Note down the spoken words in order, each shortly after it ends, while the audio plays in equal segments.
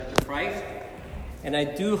Christ. And I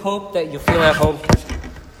do hope that you feel at home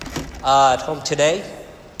today.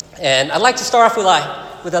 And I'd like to start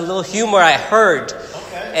off with a little humor I heard.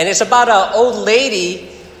 Okay. And it's about an old lady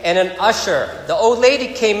and an usher. The old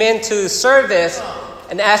lady came into service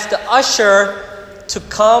and asked the usher to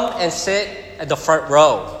come and sit at the front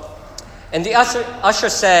row. And the usher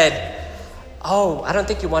said, "Oh, I don't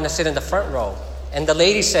think you want to sit in the front row." And the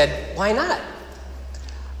lady said, "Why not?"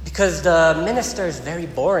 "Because the minister is very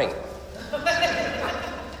boring."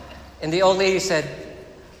 And the old lady said,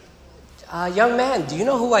 "Young man, do you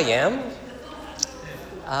know who I am?"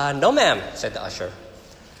 "No, ma'am," said the usher.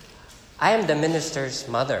 "I am the minister's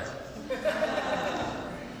mother."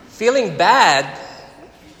 Feeling bad,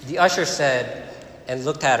 the usher said and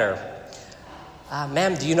looked at her,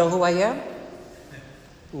 "Ma'am, do you know who I am?"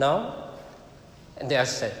 "No." And the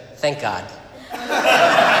usher said, "Thank God."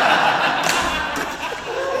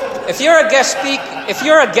 If you're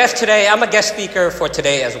a guest today, I'm a guest speaker for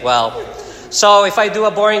today as well. So if I do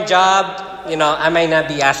a boring job, I may not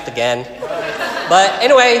be asked again. But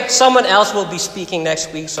anyway, someone else will be speaking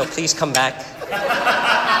next week, so please come back.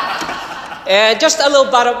 And just a little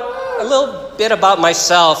bit about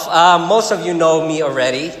myself. Most of you know me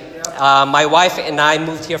already. My wife and I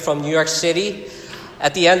moved here from New York City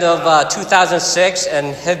at the end of 2006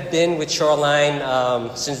 and have been with Shoreline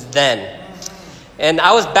since then. And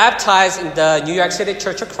I was baptized in the New York City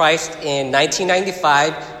Church of Christ in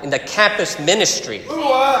 1995 in the campus ministry.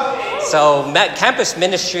 So campus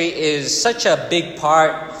ministry is such a big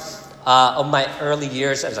part of my early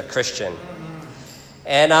years as a Christian.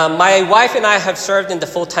 And my wife and I have served in the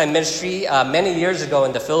full-time ministry many years ago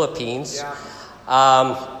in the Philippines.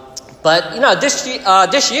 But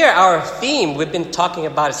this year, our theme, we've been talking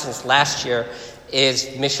about it since last year, is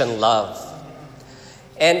Mission Love.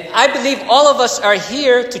 And I believe all of us are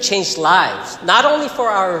here to change lives, not only for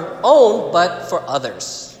our own, but for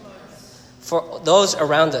others, for those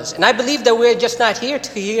around us. And I believe that we're just not here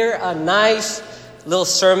to hear a nice little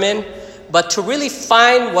sermon, but to really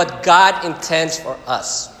find what God intends for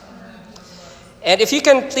us. And if you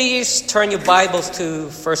can please turn your Bibles to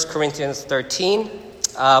 1 Corinthians 13.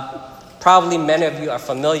 Probably many of you are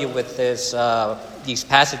familiar with these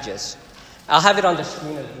passages. I'll have it on the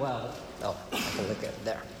screen as well. Oh, I can look at it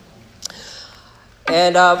there.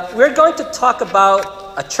 And we're going to talk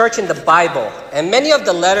about a church in the Bible. And many of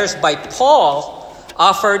the letters by Paul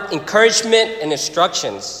offered encouragement and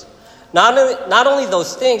instructions. Not only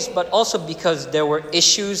those things, but also because there were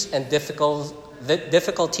issues and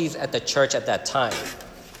difficulties at the church at that time.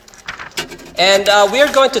 And we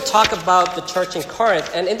are going to talk about the church in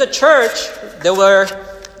Corinth. And in the church, there were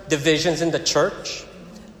divisions in the church.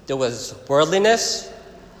 There was worldliness.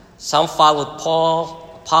 Some followed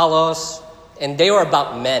Paul, Apollos, and they were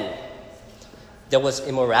about men. There was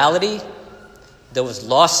immorality. There was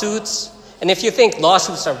lawsuits. And if you think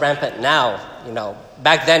lawsuits are rampant now,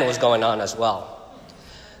 back then it was going on as well.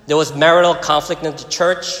 There was marital conflict in the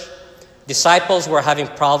church. Disciples were having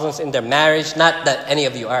problems in their marriage. Not that any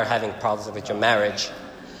of you are having problems with your marriage.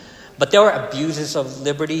 But there were abuses of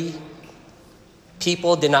liberty.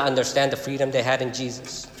 People did not understand the freedom they had in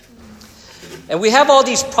Jesus. And we have all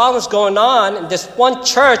these problems going on in this one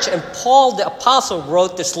church, and Paul the apostle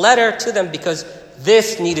wrote this letter to them because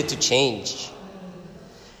this needed to change.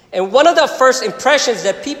 And one of the first impressions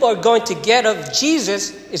that people are going to get of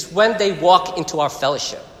Jesus is when they walk into our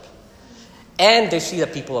fellowship and they see the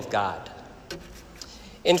people of God.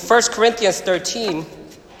 In 1 Corinthians 13,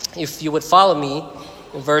 if you would follow me,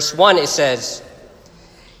 in verse 1 it says,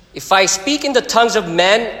 "If I speak in the tongues of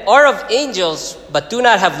men or of angels, but do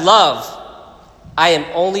not have love, I am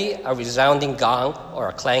only a resounding gong or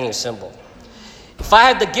a clanging cymbal. If I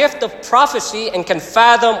have the gift of prophecy and can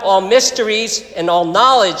fathom all mysteries and all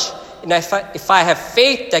knowledge, and if I have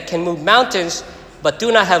faith that can move mountains, but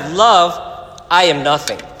do not have love, I am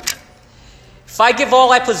nothing. If I give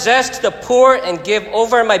all I possess to the poor and give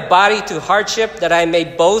over my body to hardship that I may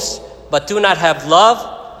boast, but do not have love,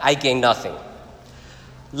 I gain nothing.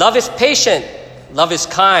 Love is patient. Love is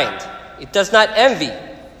kind. It does not envy.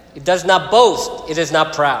 It does not boast. It is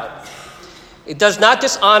not proud. It does not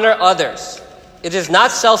dishonor others. It is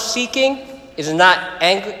not self-seeking. It is not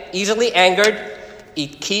easily angered.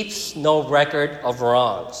 It keeps no record of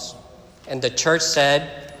wrongs." And the church said,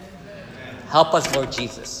 "Help us, Lord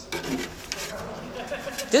Jesus."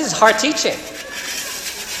 This is hard teaching.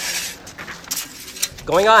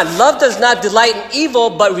 Going on. "Love does not delight in evil,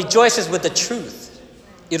 but rejoices with the truth.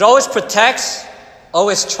 It always protects,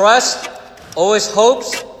 always trusts, always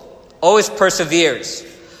hopes, always perseveres.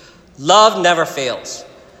 Love never fails.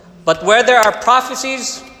 But where there are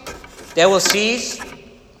prophecies, they will cease.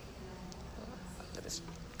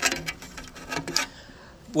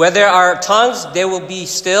 Where there are tongues, they will be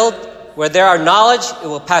stilled. Where there are knowledge, it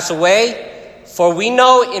will pass away. For we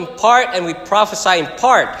know in part and we prophesy in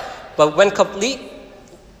part. But when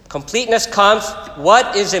completeness comes,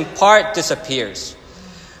 what is in part disappears.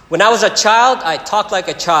 When I was a child, I talked like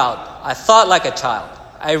a child. I thought like a child.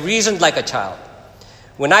 I reasoned like a child.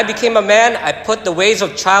 When I became a man, I put the ways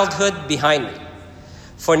of childhood behind me.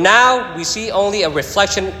 For now, we see only a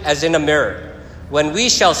reflection as in a mirror, when we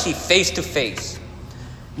shall see face to face.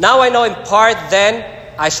 Now I know in part, then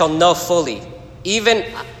I shall know fully, even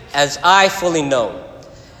as I fully know.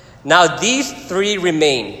 Now these three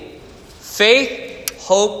remain: faith,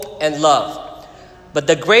 hope, and love. But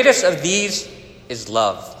the greatest of these is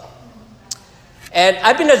love. And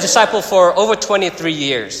I've been a disciple for over 23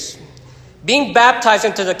 years. Being baptized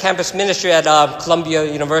into the campus ministry at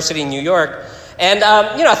Columbia University in New York. And,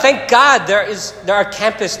 thank God there are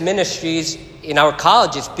campus ministries in our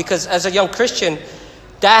colleges, because as a young Christian,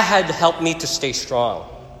 that had helped me to stay strong.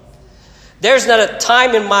 There's not a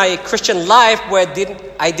time in my Christian life where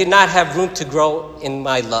I did not have room to grow in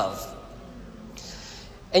my love.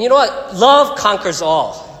 And you know what? Love conquers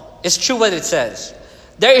all. It's true what it says.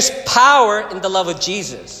 There is power in the love of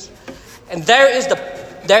Jesus. And there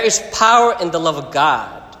is power in the love of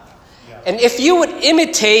God. And if you would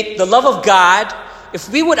imitate the love of God, if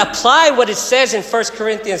we would apply what it says in 1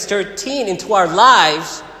 Corinthians 13 into our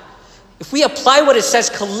lives, if we apply what it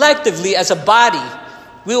says collectively as a body,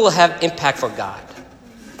 we will have impact for God.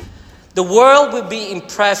 The world will be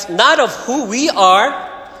impressed not of who we are,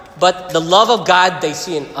 but the love of God they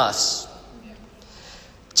see in us.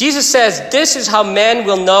 Jesus says, this is how men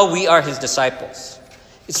will know we are his disciples.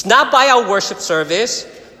 It's not by our worship service,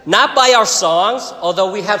 not by our songs,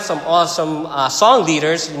 although we have some awesome song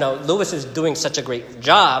leaders. Lewis is doing such a great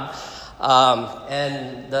job.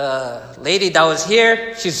 And the lady that was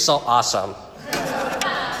here, she's so awesome.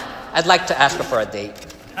 I'd like to ask her for a date.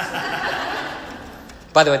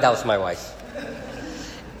 By the way, that was my wife.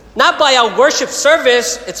 Not by our worship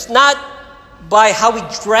service. It's not by how we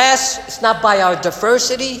dress. It's not by our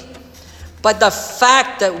diversity. But the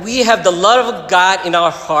fact that we have the love of God in our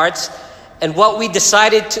hearts, and what we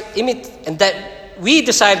decided to imitate, and that we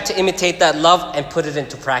decided to imitate that love and put it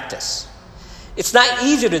into practice. It's not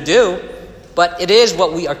easy to do, but it is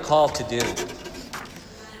what we are called to do.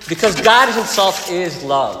 Because God himself is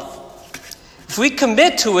love. If we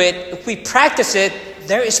commit to it, if we practice it,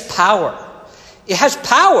 there is power. It has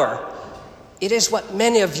power. It is what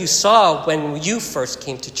many of you saw when you first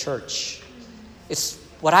came to church. It's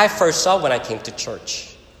what I first saw when I came to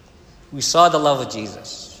church. We saw the love of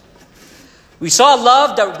Jesus. We saw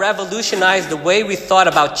love that revolutionized the way we thought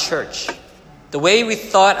about church, the way we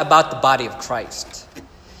thought about the body of Christ.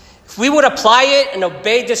 If we would apply it and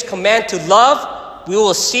obey this command to love, we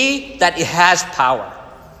will see that it has power.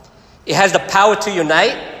 It has the power to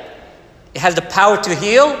unite. It has the power to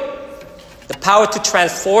heal, the power to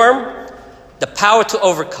transform, the power to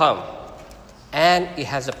overcome, and it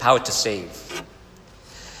has the power to save.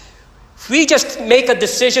 If we just make a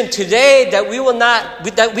decision today that we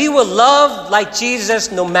will love like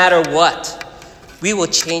Jesus no matter what, we will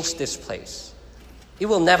change this place. It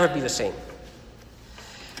will never be the same.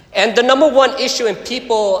 And the number one issue in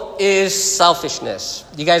people is selfishness.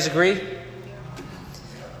 Do you guys agree?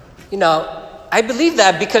 I believe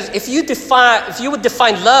that because if you would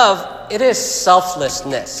define love, it is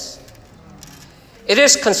selflessness. It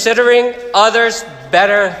is considering others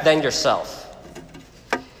better than yourself.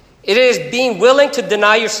 It is being willing to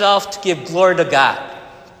deny yourself to give glory to God.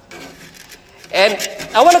 And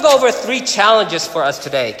I want to go over 3 challenges for us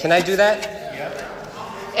today. Can I do that? Yeah.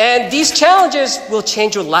 And these challenges will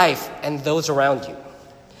change your life and those around you.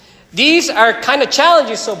 These are kind of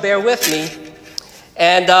challenges, so bear with me.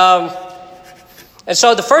 And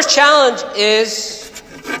so the first challenge is...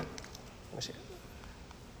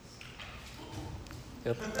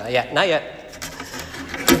 Not yet.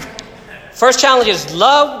 First challenge is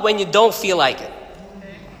love when you don't feel like it.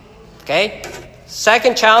 Okay?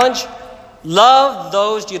 Second challenge, love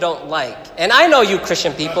those you don't like. And I know you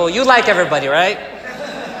Christian people, you like everybody, right?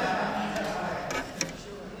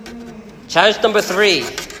 Challenge number 3,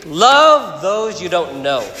 love those you don't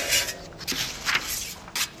know.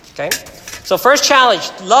 Okay? So first challenge,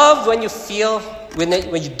 love when you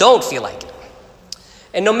don't feel like it.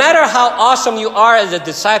 And no matter how awesome you are as a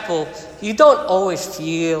disciple, you don't always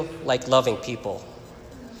feel like loving people.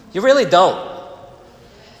 You really don't.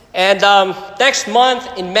 And next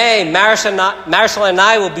month in May, Marisol and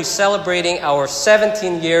I will be celebrating our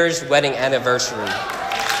 17 years wedding anniversary.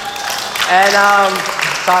 And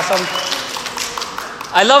it's awesome.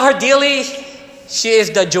 I love her dearly. She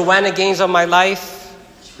is the Joanna Gaines of my life.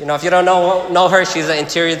 If you don't know her, she's an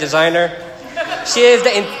interior designer. She is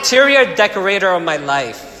the interior decorator of my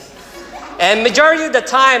life. And majority of the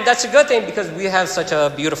time, that's a good thing because we have such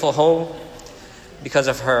a beautiful home because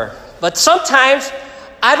of her. But sometimes,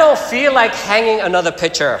 I don't feel like hanging another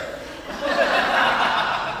picture.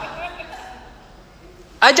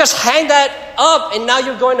 I just hang that up, and now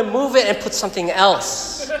you're going to move it and put something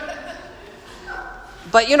else.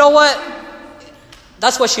 But you know what?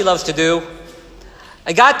 That's what she loves to do.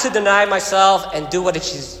 I got to deny myself and do what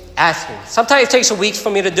she's asking. Sometimes it takes a week for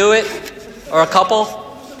me to do it, or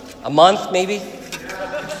a month maybe.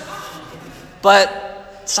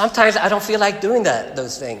 But sometimes I don't feel like doing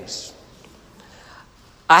those things.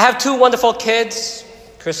 I have 2 wonderful kids,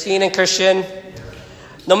 Christine and Christian.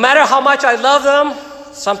 No matter how much I love them,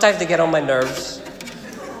 sometimes they get on my nerves.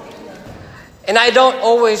 And I don't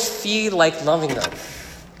always feel like loving them.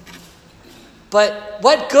 But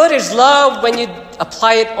what good is love when you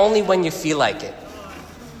apply it only when you feel like it?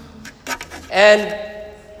 And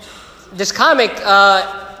this comic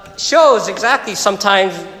shows exactly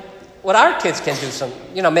sometimes what our kids can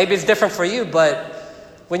do. Maybe it's different for you, but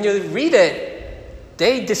when you read it,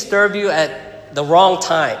 they disturb you at the wrong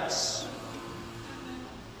times.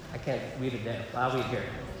 I can't read it there, I'll read here.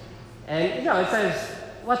 And, it says,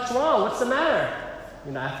 "What's wrong? What's the matter?"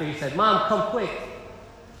 After he said, "Mom, come quick."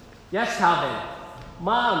 "Yes, Calvin."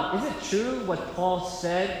 "Mom, is it true what Paul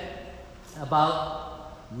said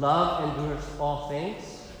about love endures all things?"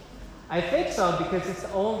 "I think so because it's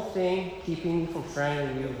the only thing keeping me from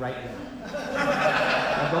strangling you right now."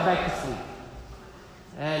 Now go back to sleep.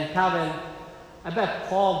 And Calvin, I bet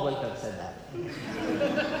Paul wouldn't have said that.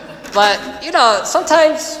 But,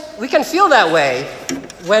 sometimes we can feel that way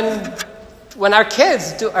when our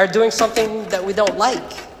kids are doing something that we don't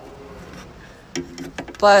like.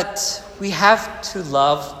 But we have to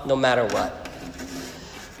love no matter what.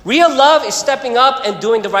 Real love is stepping up and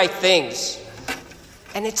doing the right things.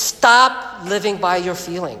 And it's stop living by your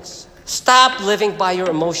feelings. Stop living by your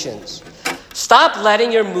emotions. Stop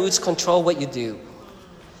letting your moods control what you do.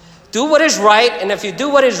 Do what is right, and if you do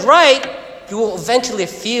what is right, you will eventually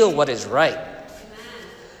feel what is right.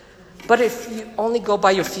 But if you only go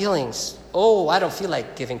by your feelings, I don't feel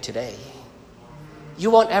like giving today, you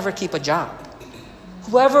won't ever keep a job.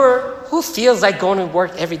 Who feels like going to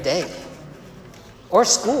work every day? Or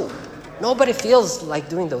school? Nobody feels like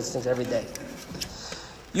doing those things every day.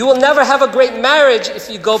 You will never have a great marriage if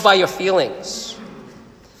you go by your feelings.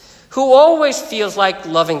 Who always feels like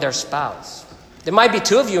loving their spouse? There might be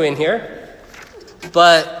 2 of you in here,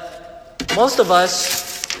 but most of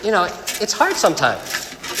us, it's hard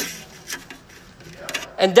sometimes.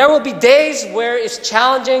 And there will be days where it's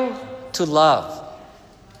challenging to love.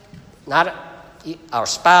 Not our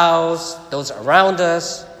spouse, those around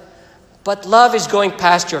us, but love is going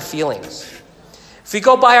past your feelings. If we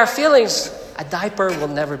go by our feelings, a diaper will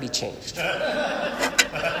never be changed.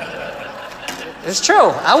 It's true.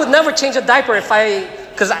 I would never change a diaper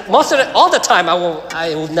because all the time I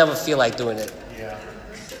will never feel like doing it. Yeah.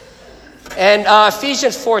 And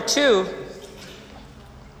Ephesians 4:2,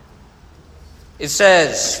 it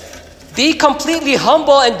says, "Be completely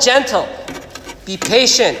humble and gentle. Be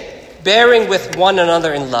patient, bearing with one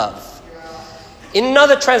another in love." In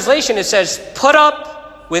another translation, it says, "Put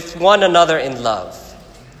up with one another in love."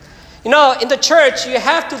 In the church, you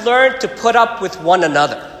have to learn to put up with one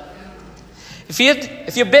another. If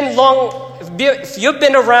you've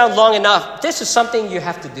been around long enough, this is something you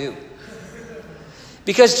have to do.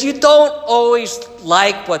 Because you don't always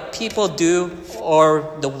like what people do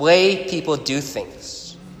or the way people do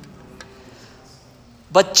things.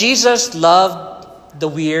 But Jesus loved the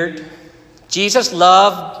weird. Jesus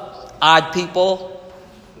loved odd people.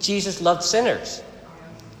 Jesus loved sinners.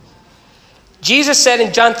 Jesus said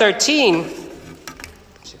in John 13,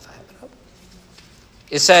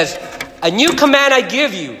 it says, "A new command I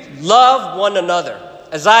give you, love one another,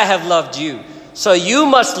 as I have loved you. So you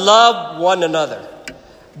must love one another.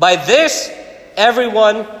 By this,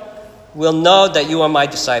 everyone will know that you are my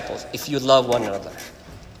disciples, if you love one another."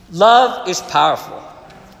 Love is powerful.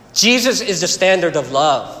 Jesus is the standard of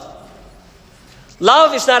love.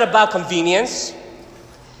 Love is not about convenience.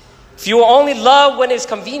 If you only love when it's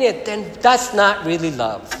convenient, then that's not really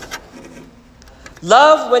love.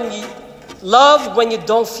 Love when you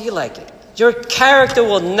don't feel like it. Your character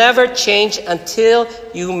will never change until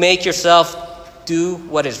you make yourself do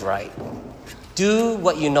what is right. Do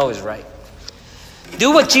what you know is right. Do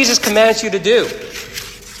what Jesus commands you to do.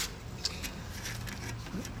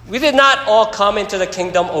 We did not all come into the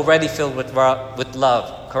kingdom already filled with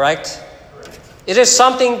love, correct? It is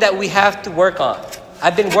something that we have to work on.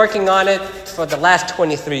 I've been working on it for the last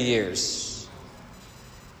 23 years.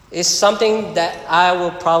 It's something that I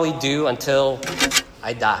will probably do until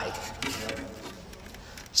I die.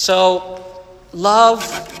 So, love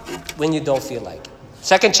when you don't feel like it.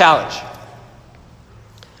 Second challenge.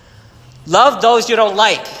 Love those you don't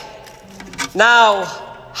like. Now,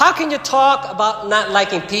 how can you talk about not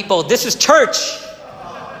liking people? This is church.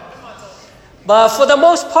 But for the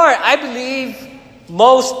most part, I believe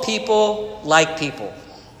most people like people.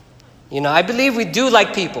 I believe we do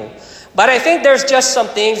like people. But I think there's just some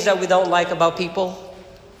things that we don't like about people.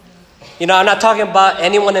 I'm not talking about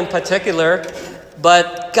anyone in particular,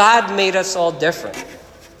 but God made us all different.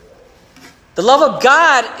 The love of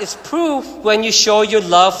God is proof when you show your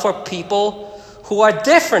love for people who are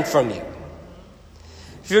different from you.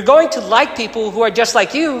 If you're going to like people who are just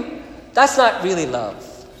like you, that's not really love.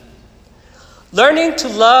 Learning to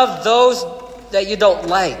love those that you don't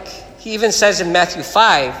like. He even says in Matthew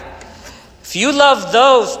 5, if you love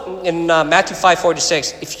those, in Matthew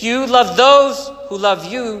 5:46, if you love those who love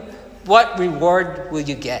you, what reward will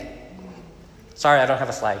you get? Sorry, I don't have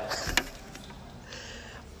a slide.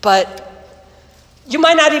 But you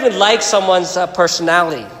might not even like someone's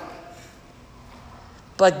personality.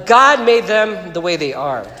 But God made them the way they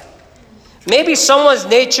are. Maybe someone's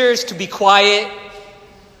nature is to be quiet,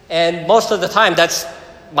 and most of the time that's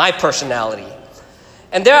my personality.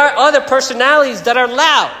 And there are other personalities that are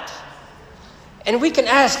loud. And we can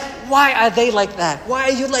ask, why are they like that? Why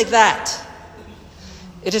are you like that?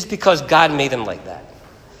 It is because God made them like that.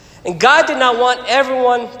 And God did not want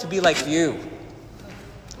everyone to be like you.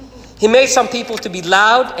 He made some people to be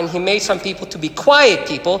loud, and He made some people to be quiet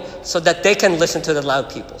people so that they can listen to the loud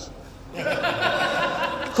people.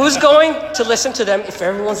 Who's going to listen to them if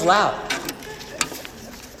everyone's loud?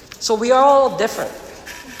 So we are all different.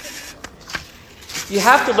 You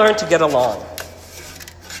have to learn to get along.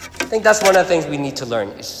 I think that's one of the things we need to learn,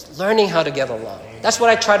 is learning how to get along. That's what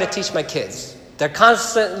I try to teach my kids. They're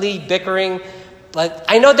constantly bickering, but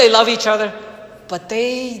I know they love each other, but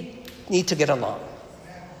they need to get along.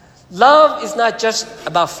 Love is not just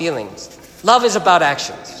about feelings. Love is about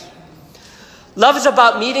actions. Love is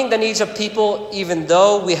about meeting the needs of people even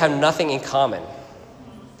though we have nothing in common.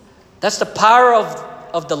 That's the power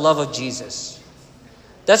of the love of Jesus.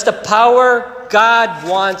 That's the power God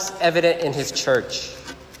wants evident in His church.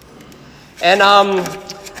 And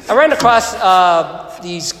I ran across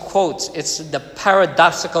these quotes. It's the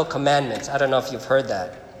paradoxical commandments. I don't know if you've heard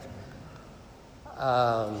that.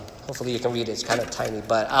 Hopefully you can read it. It's kind of tiny,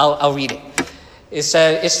 but I'll read it.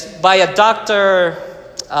 It's by a Dr.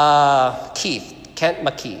 Kent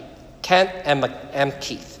M.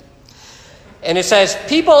 Keith. And it says,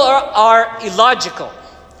 people are illogical,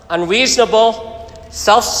 unreasonable,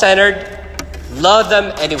 self-centered. Love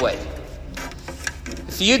them anyway.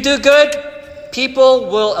 If you do good, people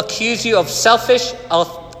will accuse you of selfish,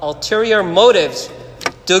 ulterior motives.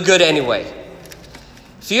 Do good anyway.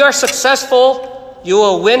 If you are successful, you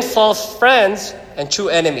will win false friends and true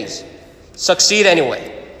enemies. Succeed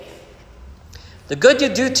anyway. The good you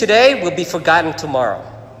do today will be forgotten tomorrow.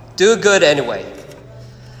 Do good anyway.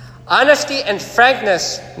 Honesty and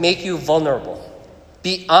frankness make you vulnerable.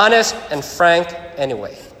 Be honest and frank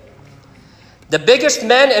anyway. The biggest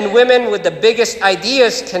men and women with the biggest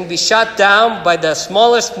ideas can be shot down by the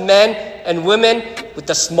smallest men and women with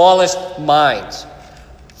the smallest minds.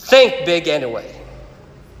 Think big anyway.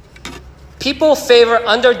 People favor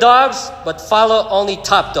underdogs but follow only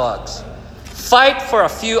top dogs. Fight for a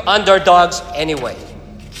few underdogs anyway.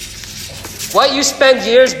 What you spend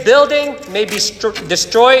years building may be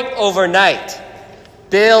destroyed overnight.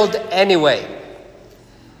 Build anyway.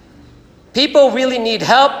 People really need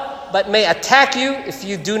help, but may attack you if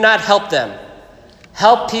you do not help them.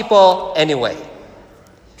 Help people anyway.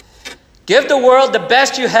 Give the world the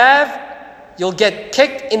best you have, you'll get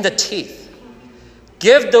kicked in the teeth.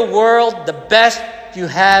 Give the world the best you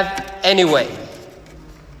have anyway.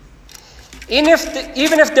 Even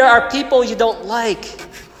if there are people you don't like,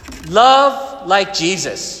 love like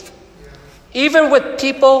Jesus. Even with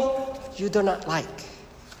people you do not like.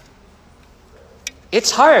 It's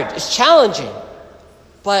hard, it's challenging,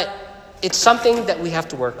 but it's something that we have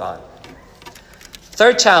to work on.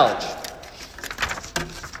 Third challenge.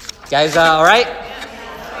 Guys, all right?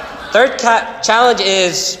 Third challenge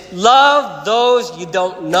is love those you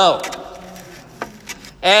don't know.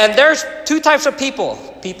 And there's two types of people.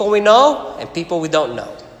 People we know and people we don't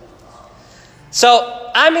know.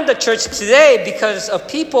 So I'm in the church today because of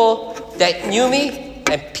people that knew me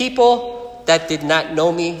and people that did not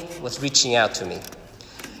know me was reaching out to me.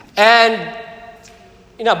 And,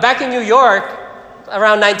 back in New York,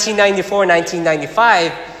 around 1994,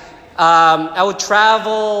 1995, I would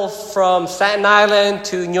travel from Staten Island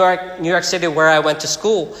to New York City, where I went to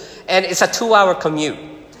school, and it's a 2-hour commute.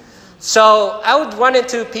 So I would run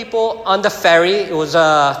into people on the ferry. It was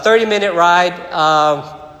a 30-minute ride,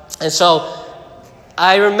 and so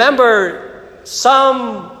I remember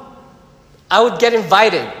I would get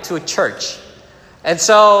invited to a church, and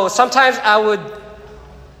so sometimes I would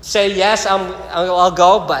say yes, I'll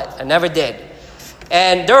go, but I never did.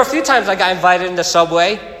 And there were a few times I got invited in the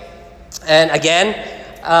subway, and again,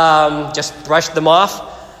 just brushed them off.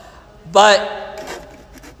 But,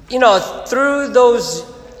 through those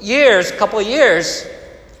couple of years,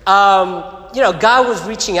 God was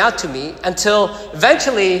reaching out to me until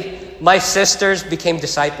eventually my sisters became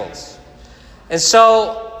disciples. And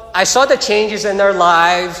so I saw the changes in their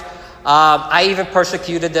lives. I even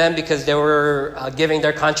persecuted them because they were giving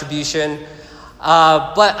their contribution.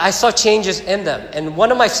 But I saw changes in them. And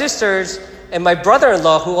one of my sisters and my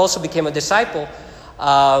brother-in-law, who also became a disciple,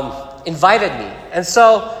 invited me. And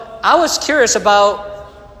so I was curious about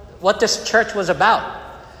what this church was about.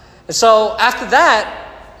 And so after that,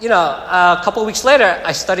 a couple of weeks later,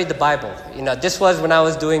 I studied the Bible. This was when I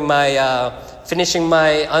was doing finishing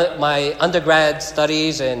my undergrad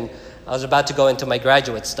studies, and I was about to go into my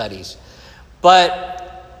graduate studies. But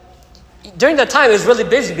during that time, it was really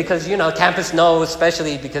busy because, campus knows,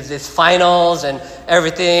 especially because it's finals and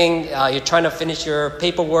everything. You're trying to finish your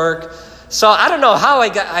paperwork. So I don't know how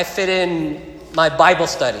I fit in my Bible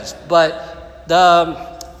studies. But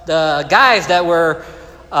the guys that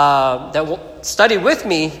studied with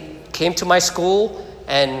me came to my school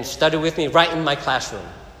and studied with me right in my classroom.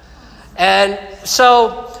 And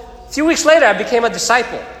so a few weeks later, I became a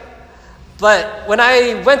disciple. But when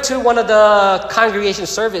I went to one of the congregation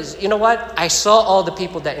services, you know what? I saw all the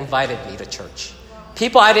people that invited me to church.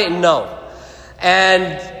 People I didn't know.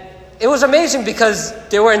 And it was amazing because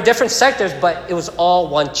they were in different sectors, but it was all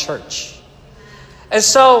one church. And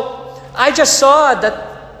so I just saw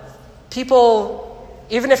that people,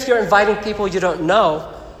 even if you're inviting people you don't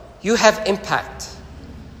know, you have impact.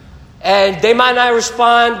 And they might not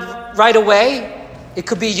respond right away. It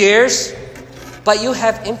could be years, but you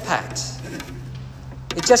have impact.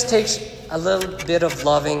 It just takes a little bit of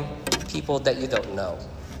loving people that you don't know.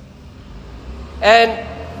 And,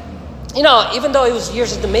 even though it was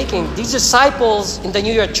years in the making, these disciples in the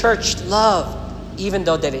New York church loved, even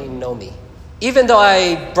though they didn't know me, even though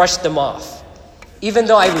I brushed them off, even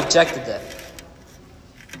though I rejected them.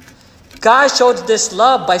 God showed this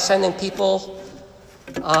love by sending people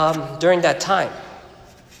during that time.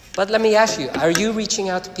 But let me ask you, are you reaching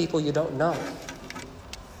out to people you don't know?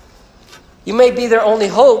 You may be their only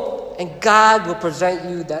hope, and God will present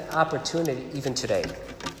you that opportunity even today.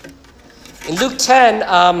 In Luke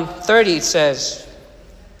 10:30, it says,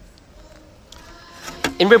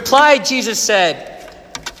 in reply, Jesus said,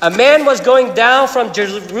 a man was going down from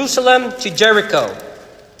Jerusalem to Jericho.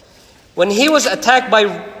 When he was attacked by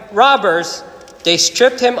robbers, they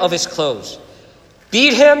stripped him of his clothes,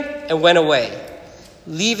 beat him, and went away,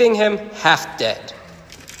 leaving him half dead.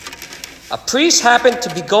 A priest happened to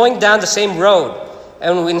be going down the same road,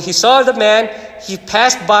 and when he saw the man, he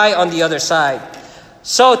passed by on the other side.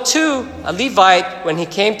 So too, a Levite, when he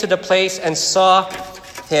came to the place and saw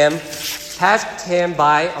him, passed him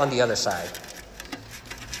by on the other side.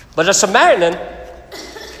 But a Samaritan,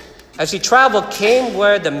 as he traveled, came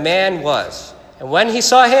where the man was. And when he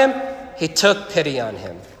saw him, he took pity on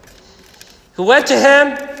him. He went to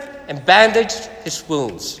him and bandaged his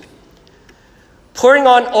wounds, pouring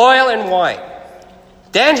on oil and wine.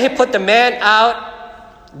 Then he put the man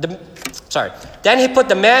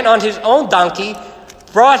on his own donkey,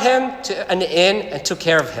 brought him to an inn, and took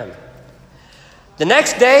care of him. The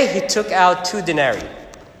next day he took out 2 denarii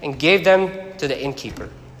and gave them to the innkeeper.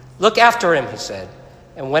 Look after him, he said,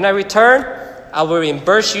 and when I return, I will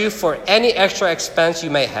reimburse you for any extra expense you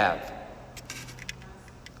may have.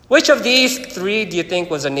 Which of these 3 do you think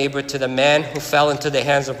was a neighbor to the man who fell into the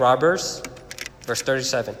hands of robbers? Verse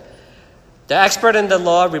 37. The expert in the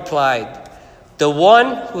law replied, the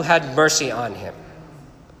one who had mercy on him.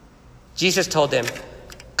 Jesus told him,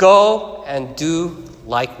 go and do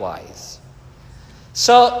likewise.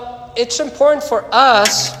 So it's important for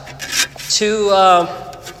us to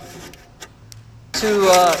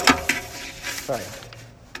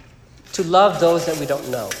love those that we don't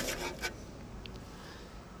know.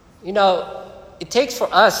 It takes for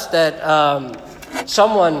us that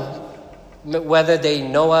someone, whether they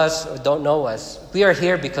know us or don't know us, we are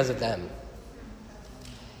here because of them.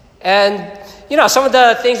 And, some of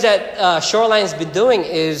the things that Shoreline has been doing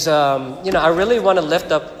is, I really want to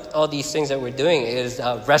lift up all these things that we're doing is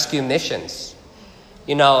rescue missions.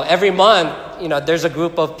 Every month, there's a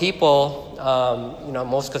group of people,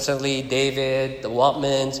 most consistently David, the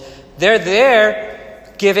Waltmans. They're there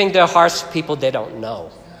giving their hearts to people they don't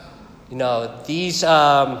know. These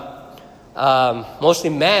mostly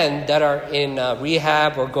men that are in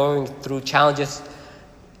rehab or going through challenges,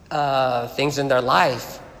 things in their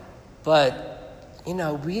life. But,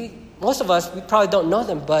 most of us, we probably don't know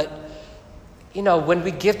them, but, when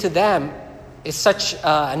we give to them, it's such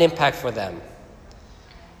an impact for them.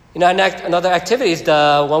 Another activity is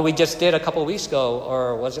the one we just did a couple of weeks ago,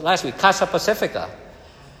 or was it last week? Casa Pacifica.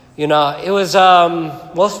 It was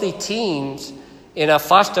mostly teens in a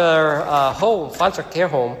foster care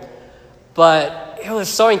home, but it was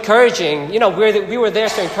so encouraging. We were there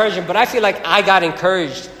to encourage them, but I feel like I got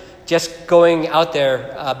encouraged just going out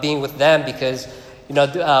there, being with them, because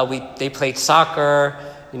they played soccer.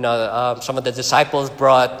 Some of the disciples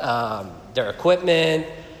brought their equipment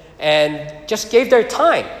and just gave their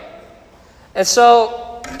time. And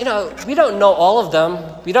so, we don't know all of them.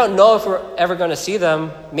 We don't know if we're ever going to see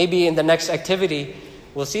them. Maybe in the next activity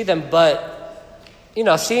we'll see them. But,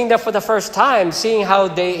 seeing them for the first time, seeing how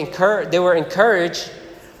they were encouraged.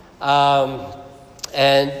 And,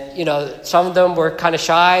 some of them were kind of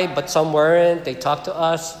shy, but some weren't. They talked to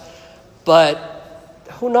us. But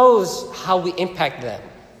who knows how we impact them.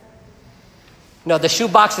 The shoe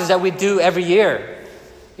boxes that we do every year.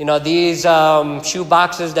 These shoe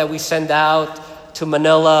boxes that we send out to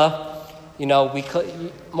Manila,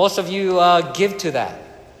 most of you give to that.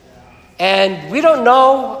 And we don't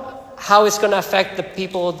know how it's going to affect the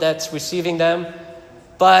people that's receiving them.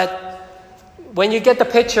 But when you get the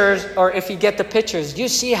pictures, or if you get the pictures, you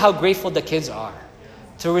see how grateful the kids are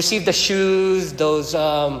to receive the shoes, those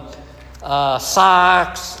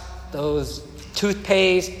socks, those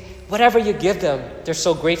toothpaste, whatever you give them, they're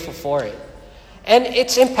so grateful for it. And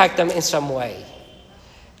it's impacted them in some way.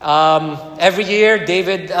 Every year,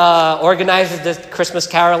 David organizes the Christmas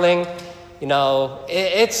caroling.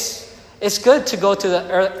 It's good to go to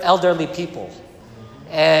the elderly people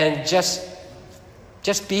and just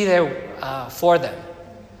be there for them.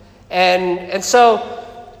 And so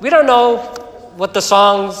we don't know what the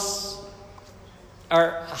songs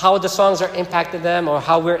are, how the songs are impacting them, or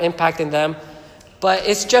how we're impacting them, but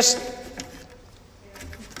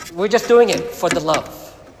we're just doing it for the love.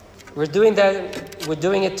 We're doing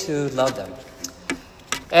it to love them.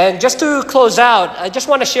 And just to close out, I just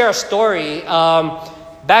want to share a story.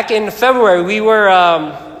 Back in February, we were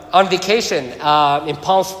on vacation in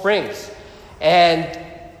Palm Springs. And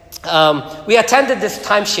we attended this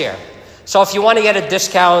timeshare. So if you want to get a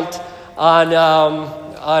discount on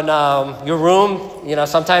your room,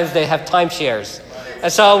 sometimes they have timeshares.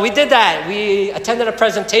 And so we did that. We attended a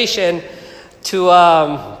presentation to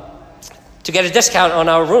get a discount on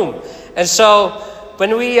our room. And so when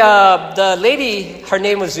the lady, her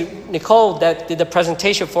name was Nicole, that did the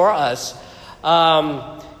presentation for us,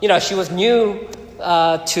 she was new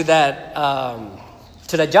to that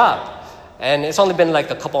job. And it's only been like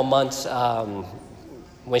a couple of months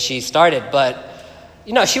when she started. But,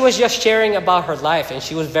 she was just sharing about her life, and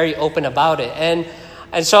she was very open about it. And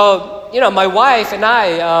so, my wife and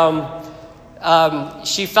I,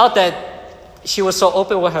 she felt that she was so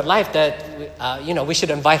open with her life that, we should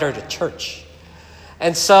invite her to church.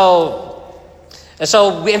 And so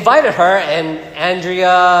we invited her, and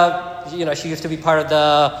Andrea, she used to be part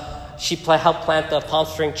of she helped plant the Palm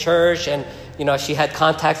Spring Church, and, she had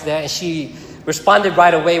contacts there, and she responded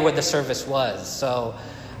right away where the service was. So,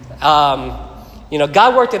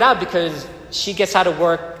 God worked it out, because she gets out of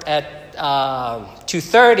work at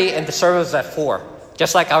 2:30, and the service was at 4,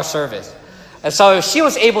 just like our service. And so she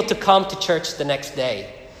was able to come to church the next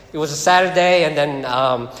day. It was a Saturday, and then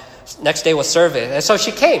next day was service. And so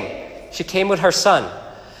she came. She came with her son.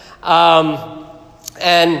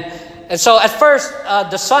 And so at first,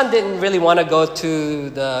 the son didn't really want to go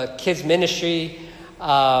to the kids' ministry,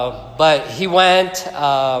 but he went.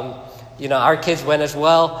 Our kids went as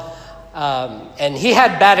well. And he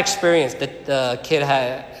had bad experience. The kid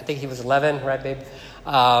had, I think he was 11, right, babe?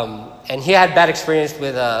 And he had bad experience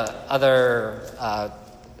with other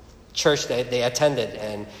church that they attended,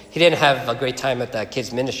 and he didn't have a great time at the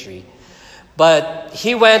kids' ministry. But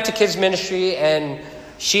he went to kids' ministry, and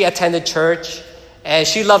she attended church, and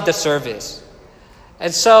she loved the service.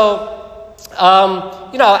 And so,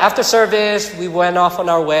 after service, we went off on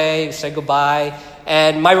our way, we said goodbye,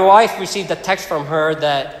 and my wife received a text from her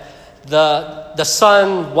that the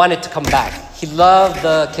son wanted to come back. He loved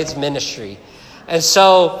the kids' ministry. And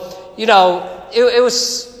so, it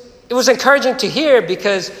was encouraging to hear,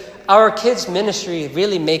 because our kids' ministry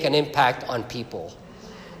really make an impact on people.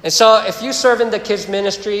 And so if you serve in the kids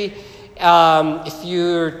ministry, if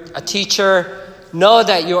you're a teacher, know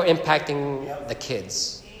that you're impacting the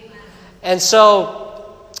kids. And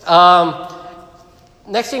so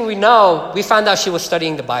next thing we know, we found out she was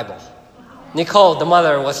studying the Bible. Nicole, the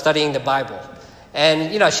mother, was studying the Bible.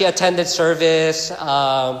 And, she attended service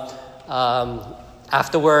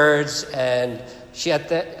afterwards, and she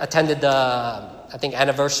attended the,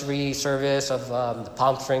 anniversary service of the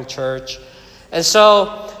Palm Spring Church. And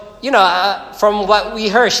so, from what we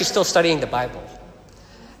heard, she's still studying the Bible.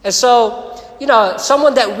 And so,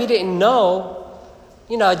 someone that we didn't know,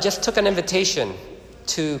 just took an invitation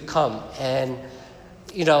to come. And,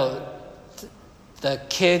 the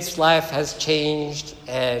kid's life has changed,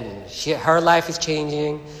 and her life is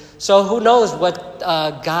changing. So who knows what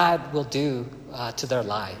God will do to their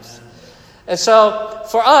lives. And so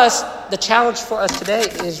for us, the challenge for us today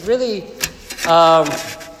is really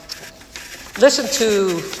listen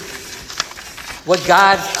to what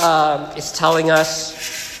God is telling us.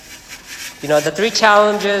 The 3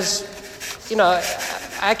 challenges,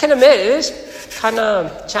 I can admit it is kind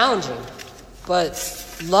of challenging. But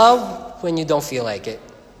love when you don't feel like it.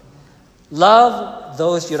 Love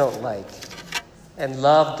those you don't like. And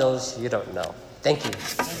love those you don't know. Thank you.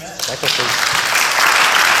 Michael, please.